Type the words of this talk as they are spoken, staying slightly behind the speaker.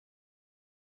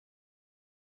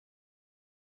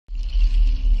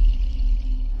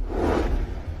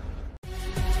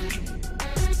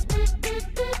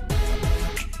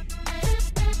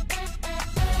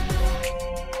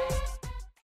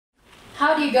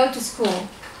How do you go to school?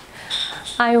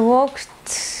 I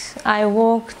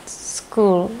walked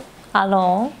school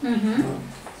alone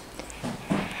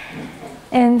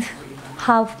and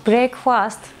have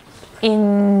breakfast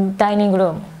in dining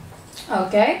room.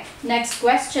 Okay. Next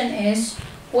question is,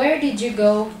 where did you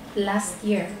go last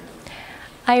year?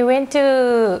 I went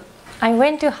to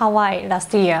Hawaii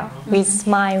last year with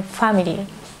my family.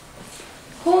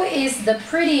 Who is the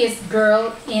prettiest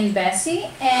girl in Bessie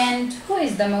and who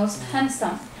is the most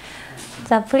handsome?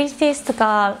 The prettiest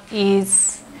girl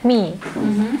is me,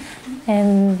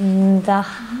 and the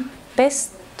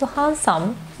best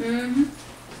handsome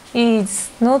is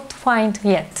not found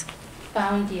yet.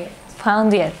 Found yet.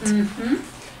 Found yet.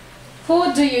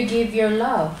 Who do you give your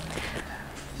love?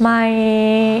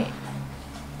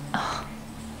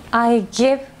 I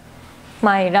give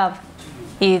my love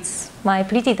is my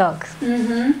pretty dog.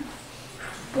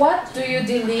 What do you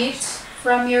delete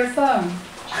from your phone?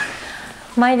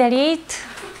 I delete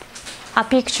a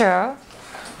picture.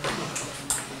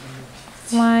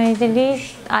 I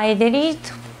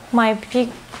delete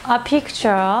a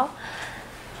picture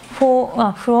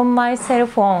from my cell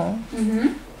phone.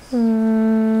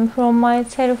 From my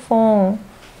cell phone.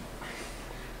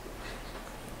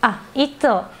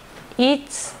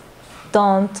 It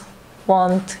don't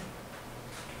want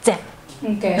them.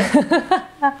 Okay.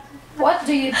 What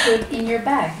do you put in your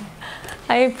bag?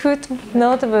 I put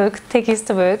notebook,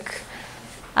 textbook,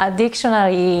 a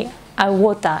dictionary, and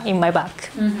water in my bag.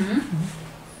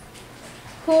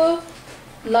 Who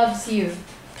loves you?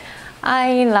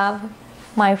 I love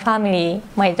my family,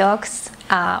 my dogs,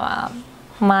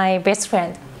 my best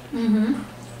friend.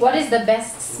 What is the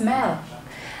best smell?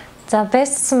 The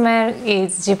best smell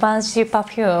is Givenchy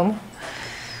perfume.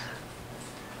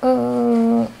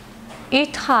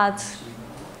 It has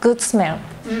good smell.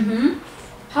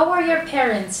 How are your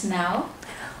parents now?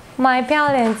 My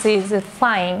parents is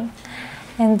fine,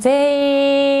 and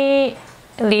they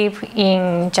live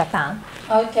in Japan.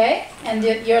 Okay. And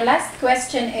your last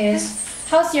question is,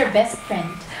 how's your best friend?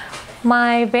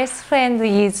 My best friend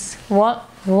is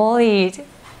worried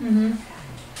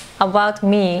about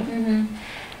me.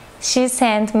 She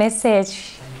sent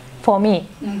message for me.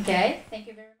 Okay. Thank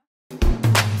you very much.